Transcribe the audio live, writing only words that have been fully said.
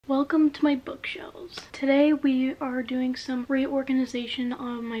Welcome to my bookshelves. Today we are doing some reorganization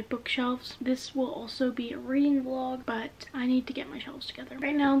on my bookshelves. This will also be a reading vlog, but I need to get my shelves together.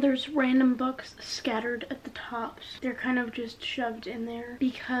 Right now there's random books scattered at the tops. They're kind of just shoved in there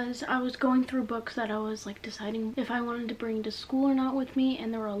because I was going through books that I was like deciding if I wanted to bring to school or not with me,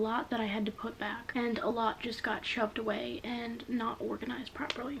 and there were a lot that I had to put back and a lot just got shoved away and not organized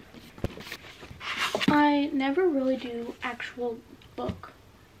properly. I never really do actual book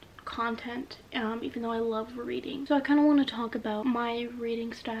content, even though I love reading. So I kind of want to talk about my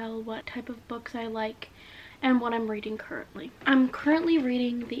reading style, what type of books I like, and what I'm reading currently. I'm currently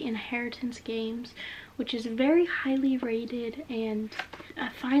reading The Inheritance Games, which is very highly rated, and I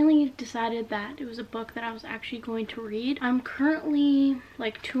finally decided that it was a book that I was actually going to read. I'm currently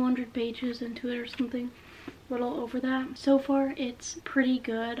like 200 pages into it or something. Little over that. So far it's pretty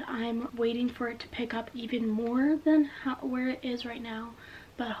good. I'm waiting for it to pick up even more than where it is right now,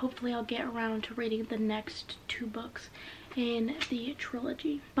 but hopefully I'll get around to reading the next 2 books in the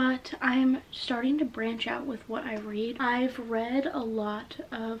trilogy. But I'm starting to branch out with what I read. I've read a lot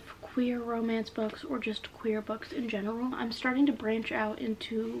of queer romance books or just queer books in general. I'm starting to branch out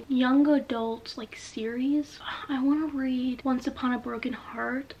into young adult like series. I want to read Once Upon a Broken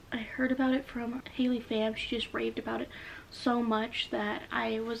Heart. I heard about it from Haley Pham. She just raved about it so much that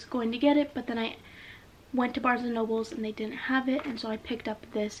I was going to get it, but then I went to Barnes & Noble's and they didn't have it, and so I picked up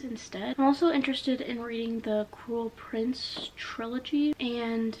this instead. I'm also interested in reading the Cruel Prince trilogy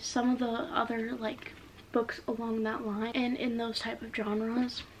and some of the other like books along that line and in those type of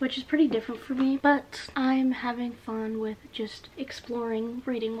genres, which is pretty different for me, but I'm having fun with just exploring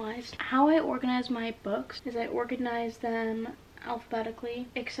reading wise. How I organize my books is I organize them alphabetically,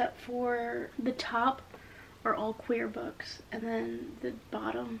 except for the top are all queer books and then the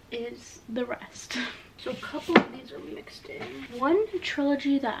bottom is the rest. So a couple of these are mixed in. One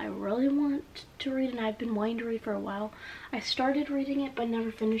trilogy that I really want to read and I've been wanting to read for a while, I started reading it but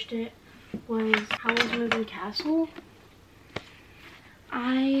never finished it, was Howl's Moving Castle.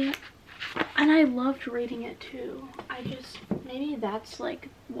 I loved reading it too. Maybe that's like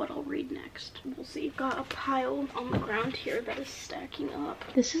what I'll read next. We'll see. Got a pile on the ground here that is stacking up.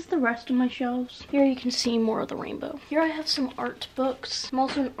 This is the rest of my shelves. Here you can see more of the rainbow. Here I have some art books. I'm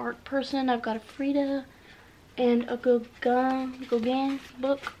also an art person. I've got a Frida and a Gauguin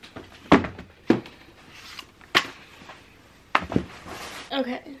book.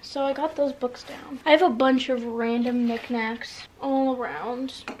 Okay, so I got those books down. I have a bunch of random knickknacks all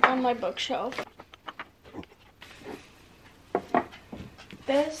around on my bookshelf.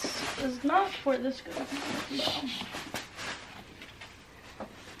 This is not where this goes. No.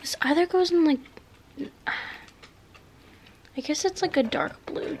 This either goes in like, I guess it's like a dark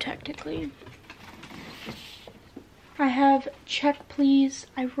blue technically. I have Check Please.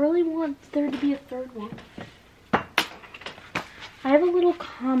 I really want there to be a third one. I have a little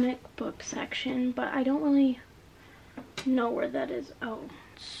comic book section, but I don't really know where that is. Oh,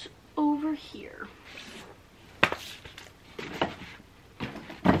 it's over here.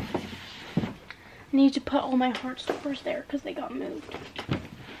 I need to put all my Heartstoppers there because they got moved.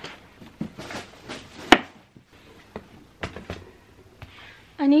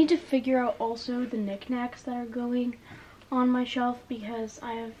 I need to figure out also the knickknacks that are going on my shelf because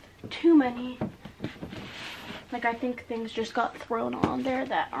I have too many. Like, I think things just got thrown on there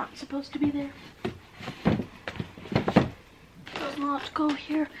that aren't supposed to be there. Does not go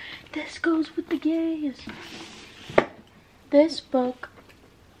here. This goes with the gays. This book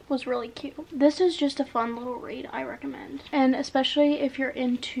was really cute. This is just a fun little read. I recommend. And especially if you're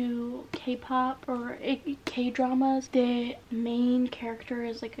into K-pop or K-dramas, the main character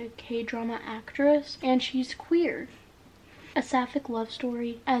is like a K-drama actress and she's queer. A sapphic love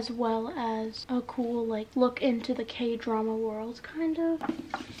story as well as a cool like look into the K-drama world kind of.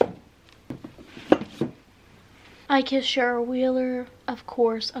 I Kiss Cheryl Wheeler, of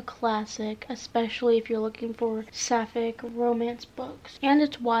course, a classic, especially if you're looking for sapphic romance books. And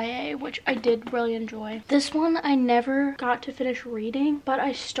it's YA, which I did really enjoy. This one I never got to finish reading, but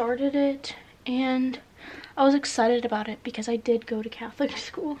I started it and I was excited about it because I did go to Catholic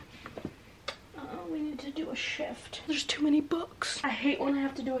school. We need to do a shift. There's too many books. I hate when I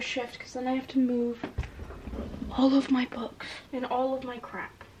have to do a shift because then I have to move all of my books and all of my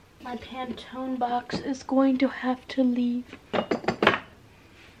crap. My Pantone box is going to have to leave.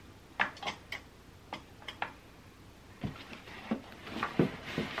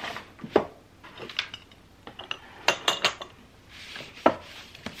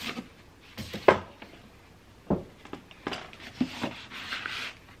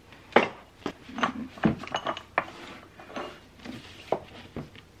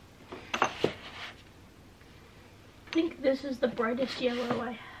 I think this is the brightest yellow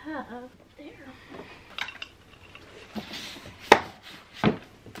I have. There.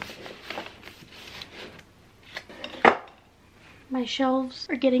 My shelves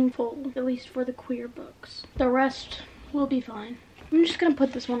are getting full, at least for the queer books. The rest will be fine. I'm just gonna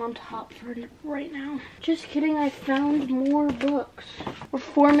put this one on top for right now. Just kidding, I found more books. We're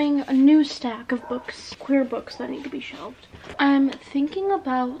forming a new stack of books, queer books that need to be shelved. I'm thinking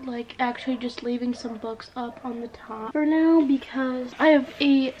about like actually just leaving some books up on the top for now because I have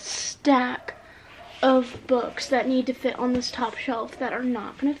a stack of books that need to fit on this top shelf that are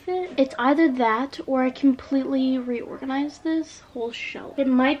not gonna fit. It's either that or I completely reorganize this whole shelf. It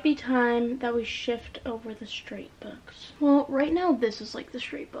might be time that we shift over the straight books. Well, right now this is like the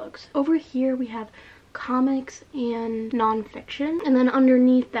straight books. Over here we have comics and nonfiction, and then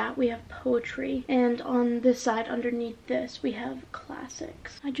underneath that we have poetry, and on this side underneath this we have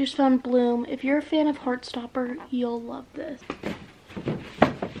classics. I just found Bloom. If you're a fan of Heartstopper, you'll love this.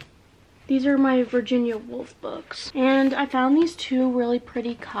 These are my Virginia Woolf books. And I found these two really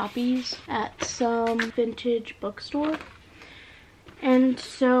pretty copies at some vintage bookstore. And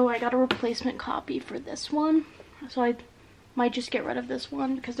so I got a replacement copy for this one. So I might just get rid of this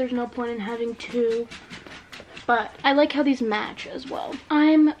one because there's no point in having two. But I like how these match as well.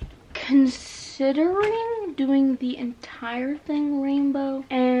 I'm considering doing the entire thing rainbow.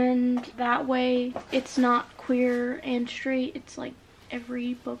 And that way it's not queer and straight. It's like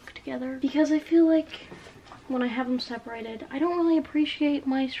every book together, because I feel like when I have them separated, I don't really appreciate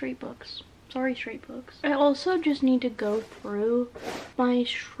my straight books. Sorry, straight books. I also just need to go through my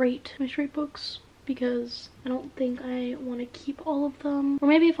straight books because I don't think I want to keep all of them. Or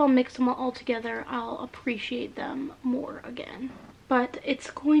maybe if I'll mix them all together, I'll appreciate them more again. But it's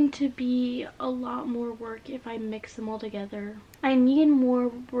going to be a lot more work if I mix them all together. I need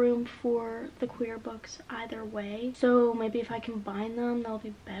more room for the queer books either way. So maybe if I combine them, that'll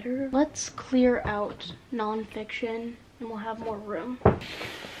be better. Let's clear out nonfiction and we'll have more room.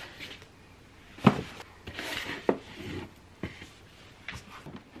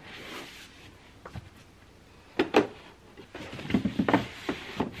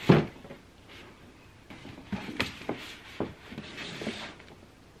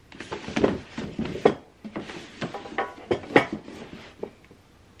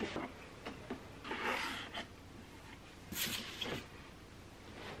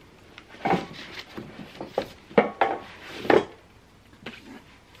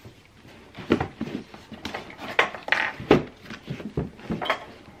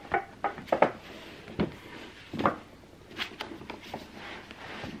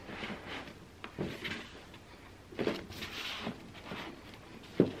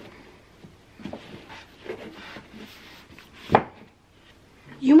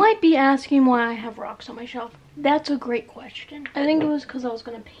 You might be asking why I have rocks on my shelf. That's a great question. I think it was because I was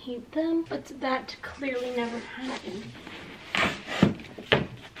going to paint them, but that clearly never happened.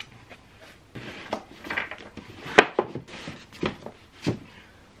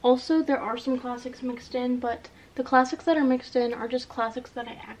 Also, there are some classics mixed in, but the classics that are mixed in are just classics that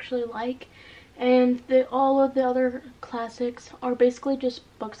I actually like. And all of the other classics are basically just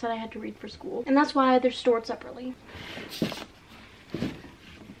books that I had to read for school. And that's why they're stored separately.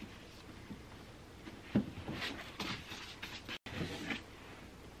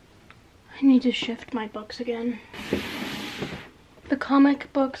 I need to shift my books again. The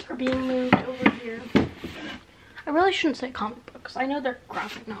comic books are being moved over here. I really shouldn't say comic books. I know they're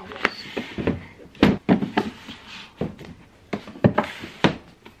graphic novels.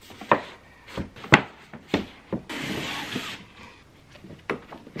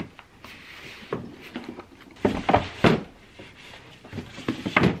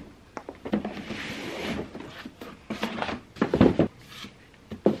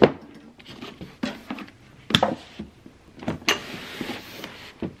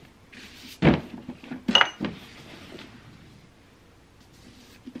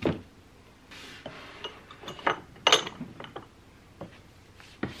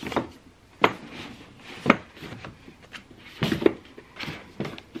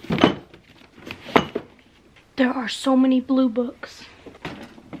 There are so many blue books.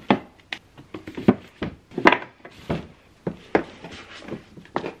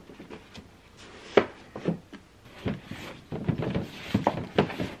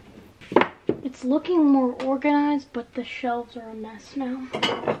 It's looking more organized, but the shelves are a mess now.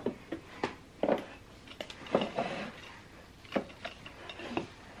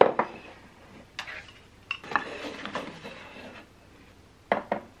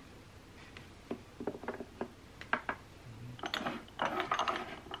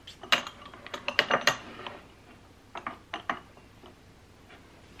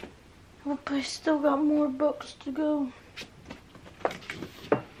 But I still got more books to go.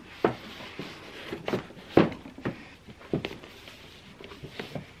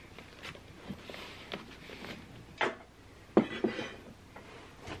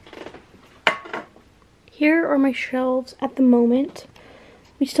 Here are my shelves at the moment.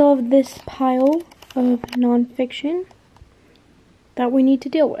 We still have this pile of nonfiction that we need to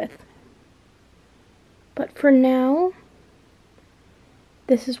deal with. But for now,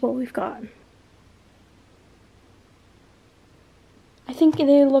 this is what we've got. I think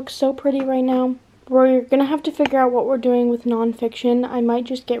they look so pretty right now. We're gonna have to figure out what we're doing with nonfiction. I might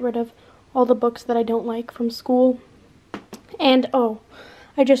just get rid of all the books that I don't like from school. And oh,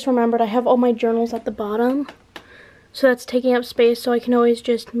 I just remembered I have all my journals at the bottom. So that's taking up space, so I can always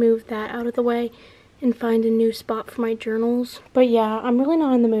just move that out of the way and find a new spot for my journals. But yeah, I'm really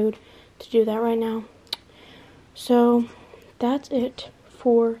not in the mood to do that right now. So that's it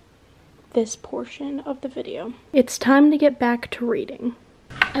for this portion of the video. It's time to get back to reading.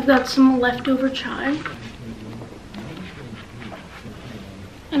 I've got some leftover chai.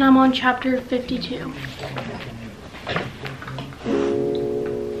 And I'm on chapter 52.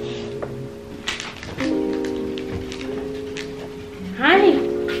 Hi.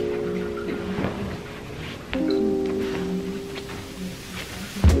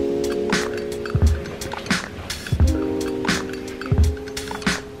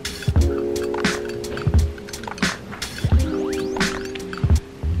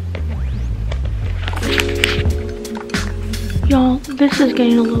 Y'all, this is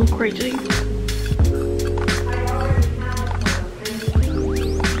getting a little crazy.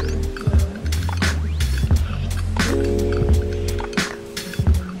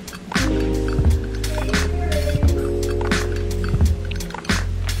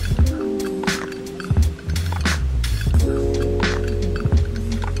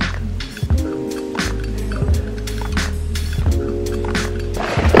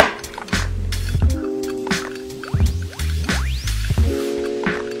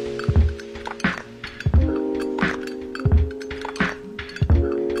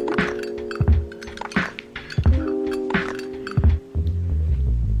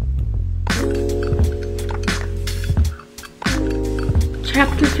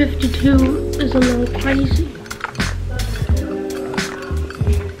 Chapter 52 is a little crazy.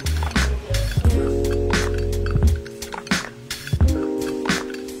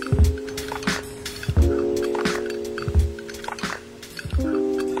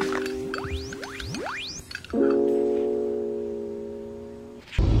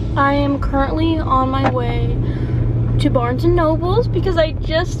 I am currently on my way to Barnes & Noble's because I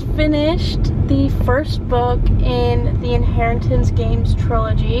just finished the first book in the Inheritance Games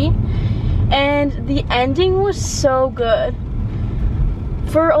trilogy, and the ending was so good.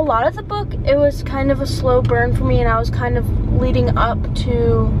 For a lot of the book, it was kind of a slow burn for me, and I was kind of leading up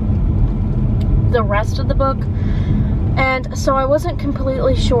to the rest of the book, and so I wasn't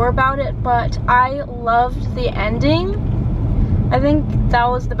completely sure about it, but I loved the ending. I think that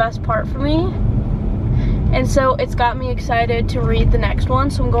was the best part for me. And so it's got me excited to read the next one,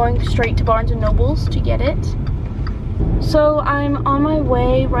 so I'm going straight to Barnes & Noble's to get it. So I'm on my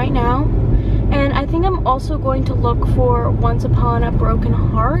way right now, and I think I'm also going to look for Once Upon a Broken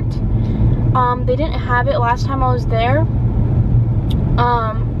Heart. They didn't have it last time I was there,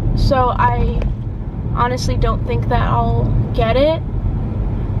 so I honestly don't think that I'll get it.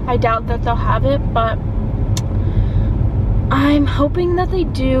 I doubt that they'll have it, but I'm hoping that they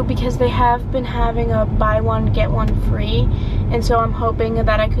do because they have been having a buy one get one free, and so I'm hoping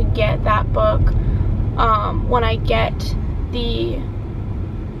that I could get that book when I get the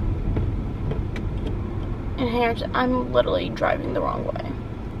Inheritance. I'm literally driving the wrong way.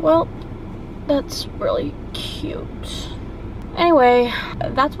 Well, that's really cute. Anyway,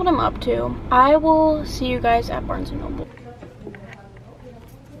 that's what I'm up to. I will see you guys at Barnes & Noble.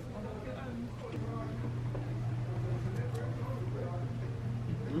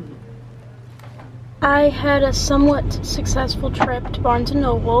 I had a somewhat successful trip to Barnes &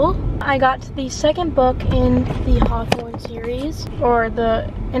 Noble. I got the second book in the Hawthorne series, or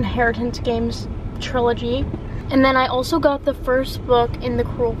the Inheritance Games trilogy. And then I also got the first book in the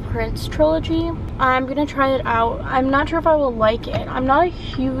Cruel Prince trilogy. I'm gonna try it out. I'm not sure if I will like it. I'm not a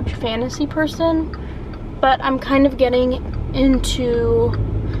huge fantasy person, but I'm kind of getting into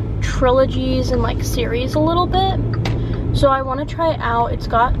trilogies and like series a little bit. So I want to try it out. It's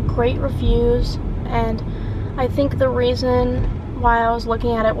got great reviews. And I think the reason why I was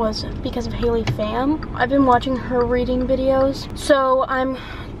looking at it was because of Haley Pham. I've been watching her reading videos, so I'm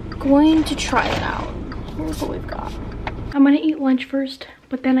going to try it out. Here's what we've got. I'm gonna eat lunch first,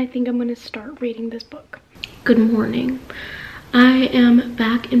 but then I think I'm gonna start reading this book. Good morning. I am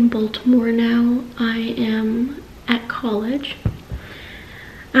back in Baltimore now. I am at college.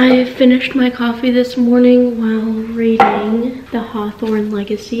 I finished my coffee this morning while reading The Hawthorne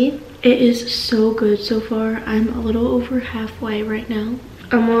Legacy. It is so good so far. I'm a little over halfway right now.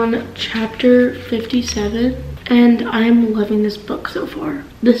 I'm on chapter 57 and I'm loving this book so far.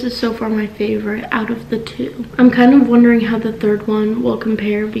 This is so far my favorite out of the two. I'm kind of wondering how the third one will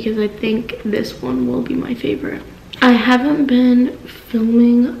compare because I think this one will be my favorite. I haven't been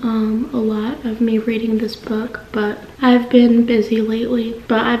filming a lot of me reading this book, but I've been busy lately.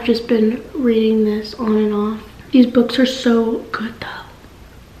 But I've just been reading this on and off. These books are so good though.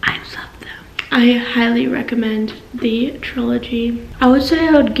 I love them. I highly recommend the trilogy. I would say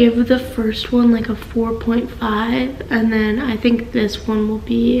I would give the first one like a 4.5, and then I think this one will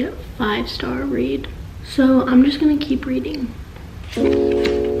be a 5-star read. So I'm just gonna keep reading.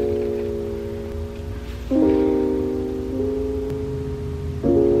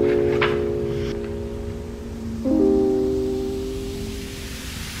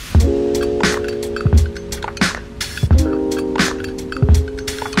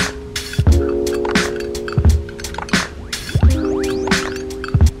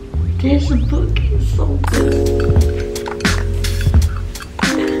 This book is so good.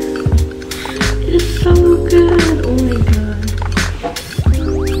 It's so good. Oh my god.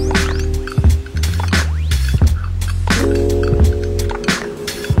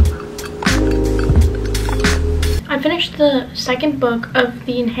 I finished the second book of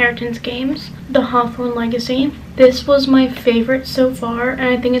the Inheritance games, The Hawthorne Legacy. This was my favorite so far, and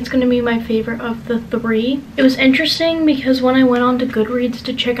I think it's going to be my favorite of the 3. It was interesting because when I went on to Goodreads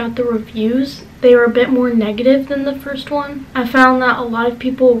to check out the reviews, they were a bit more negative than the first one. I found that a lot of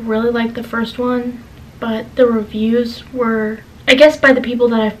people really liked the first one, but the reviews were, I guess by the people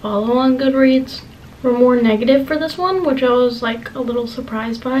that I follow on Goodreads, were more negative for this one, which I was like a little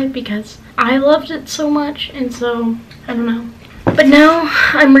surprised by because I loved it so much, and so I don't know. But now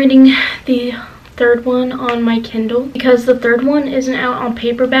I'm reading the third one on my Kindle because the third one isn't out on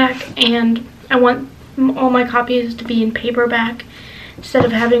paperback, and I want all my copies to be in paperback instead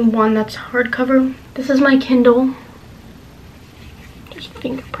of having one that's hardcover. This is my Kindle. Just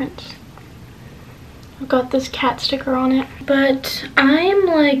fingerprints. I've got this cat sticker on it, but I'm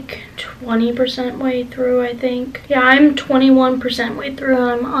like 20% way through, I think. Yeah, I'm 21% way through.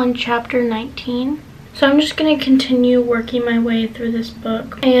 I'm on chapter 19. So I'm just gonna continue working my way through this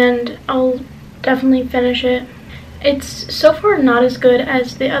book, and I'll definitely finish it. It's so far not as good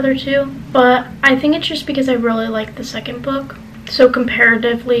as the other two, but I think it's just because I really like the second book. So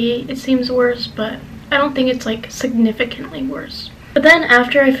comparatively, it seems worse, but I don't think it's like significantly worse. But then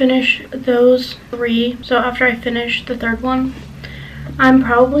after I finish those 3, so after I finish the third one, I'm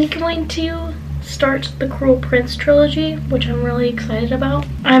probably going to start the Cruel Prince trilogy, which I'm really excited about.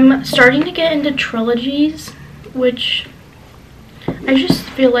 I'm starting to get into trilogies, which I just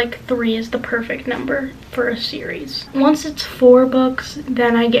feel like 3 is the perfect number for a series. Once it's 4 books,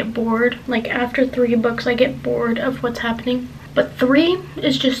 then I get bored. Like after 3 books, I get bored of what's happening. But 3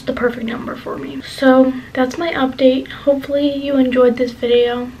 is just the perfect number for me. So that's my update. Hopefully you enjoyed this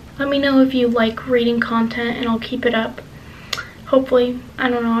video. Let me know if you like reading content and I'll keep it up. Hopefully. I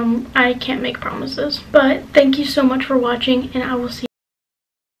don't know. I can't make promises. But thank you so much for watching, and I will see you